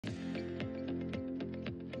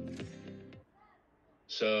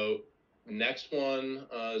So next one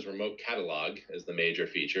is remote catalog is the major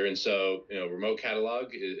feature. And so, remote catalog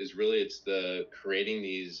is really, it's the creating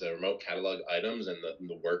these remote catalog items and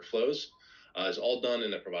the workflows is all done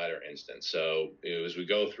in the provider instance. So as we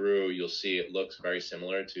go through, you'll see it looks very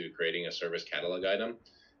similar to creating a service catalog item.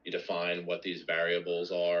 You define what these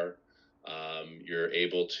variables are. You're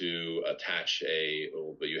able to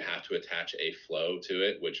but you have to attach a flow to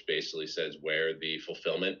it, which basically says where the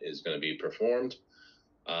fulfillment is going to be performed.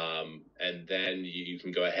 And then you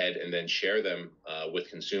can go ahead and then share them with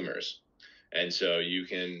consumers. And so you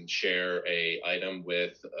can share a item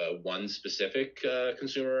with one specific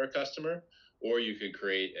consumer or customer, or you could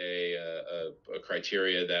create a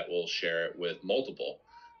criteria that will share it with multiple.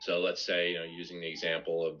 So let's say, using the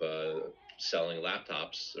example of selling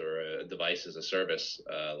laptops or a device as a service,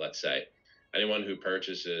 let's say, anyone who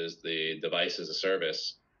purchases the device as a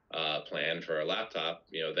service plan for a laptop,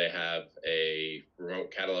 they have a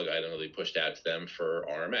remote catalog item that will be pushed out to them for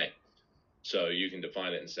RMA. So you can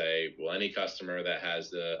define it and say, well, any customer that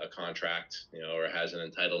has a contract, or has an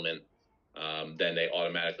entitlement, then they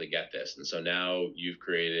automatically get this. And so now you've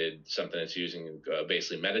created something that's using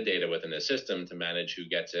basically metadata within the system to manage who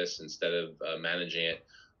gets this instead of managing it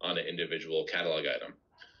on an individual catalog item.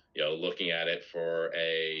 Looking at it for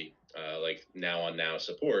a like now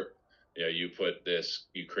support, you create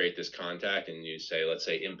this contact and you say, let's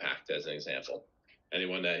say impact as an example.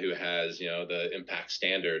 Anyone who has, the impact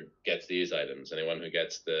standard gets these items. Anyone who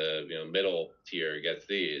gets the, middle tier gets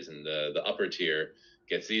these, and the upper tier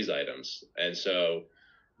gets these items. And so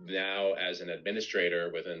now as an administrator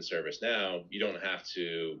within ServiceNow, you don't have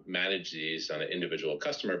to manage these on an individual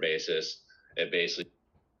customer basis. It basically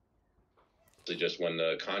just when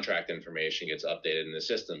the contract information gets updated in the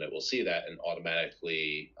system, it will see that and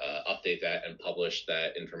automatically update that and publish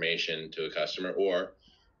that information to a customer. Or,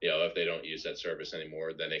 if they don't use that service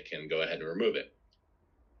anymore, then it can go ahead and remove it.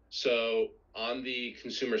 So on the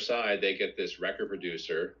consumer side, they get this record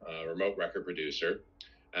producer, remote record producer,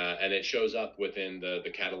 and it shows up within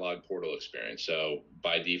the catalog portal experience. So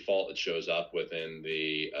by default, it shows up within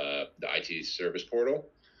the IT service portal.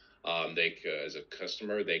 As a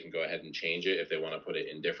customer, they can go ahead and change it if they want to put it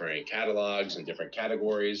in different catalogs and different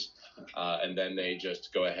categories, and then they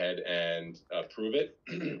just go ahead and approve it,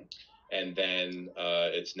 and then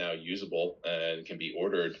it's now usable and can be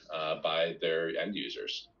ordered by their end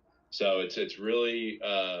users. So it's really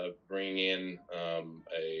bringing in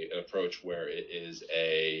an approach where it is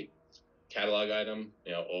a catalog item,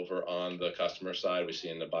 over on the customer side. We see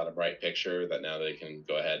in the bottom right picture that now they can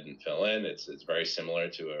go ahead and fill in. It's very similar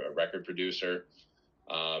to a record producer.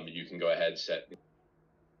 You can go ahead, set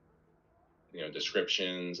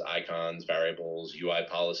descriptions, icons, variables, UI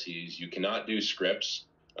policies. You cannot do scripts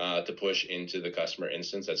to push into the customer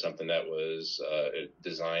instance. That's something that was a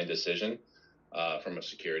design decision from a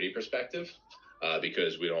security perspective,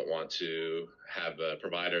 because we don't want to have a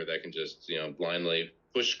provider that can just blindly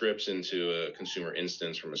push scripts into a consumer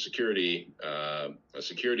instance from a security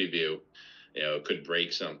view. It could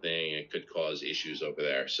break something. It could cause issues over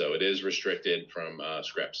there. So it is restricted from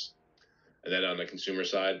scripts. And then on the consumer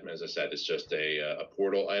side, as I said, it's just a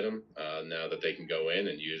portal item now that they can go in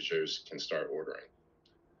and users can start ordering.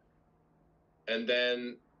 And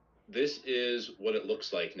then this is what it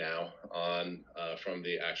looks like now on from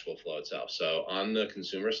the actual flow itself. So on the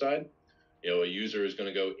consumer side, a user is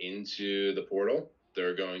going to go into the portal.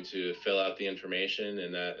 They're going to fill out the information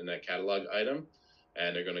in that catalog item,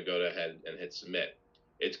 and they're going to go ahead and hit submit.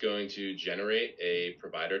 It's going to generate a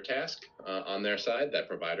provider task on their side. That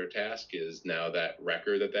provider task is now that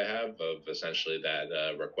record that they have of essentially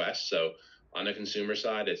that request. So on the consumer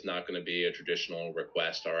side, it's not going to be a traditional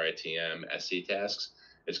request, RITM, SC tasks.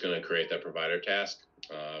 It's going to create that provider task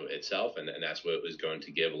itself, and that's what is going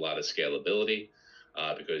to give a lot of scalability.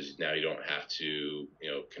 Because now you don't have to,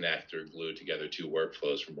 connect or glue together two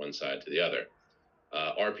workflows from one side to the other.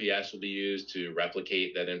 RPS will be used to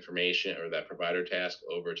replicate that information or that provider task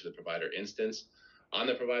over to the provider instance. On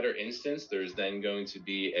the provider instance, there's then going to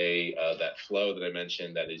be that flow that I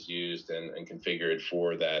mentioned that is used and configured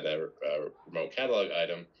for that remote catalog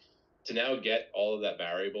item to now get all of that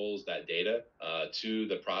variables, that data, to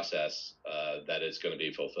the process that it's going to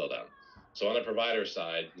be fulfilled on. So on the provider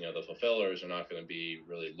side, the fulfillers are not going to be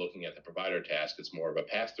really looking at the provider task. It's more of a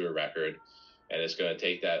pass-through record, and it's going to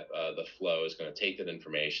take that, the flow is going to take that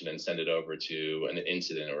information and send it over to an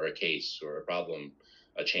incident or a case or a problem,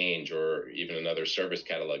 a change, or even another service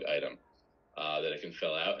catalog item that it can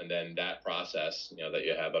fill out. And then that process, that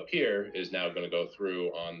you have up here is now going to go through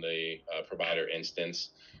on the provider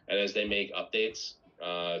instance. And as they make updates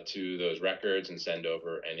to those records and send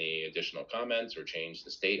over any additional comments or change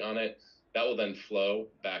the state on it. That will then flow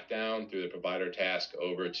back down through the provider task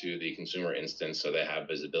over to the consumer instance, so they have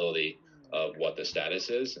visibility of what the status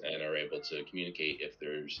is and are able to communicate if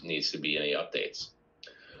there needs to be any updates.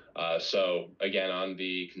 So again, on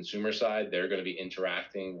the consumer side, they're going to be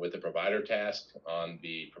interacting with the provider task. On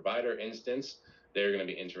the provider instance, they're going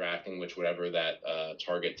to be interacting with whatever that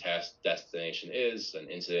target task destination is, an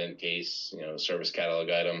incident case, service catalog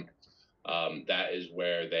item. That is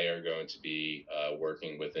where they are going to be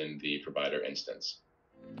working within the provider instance.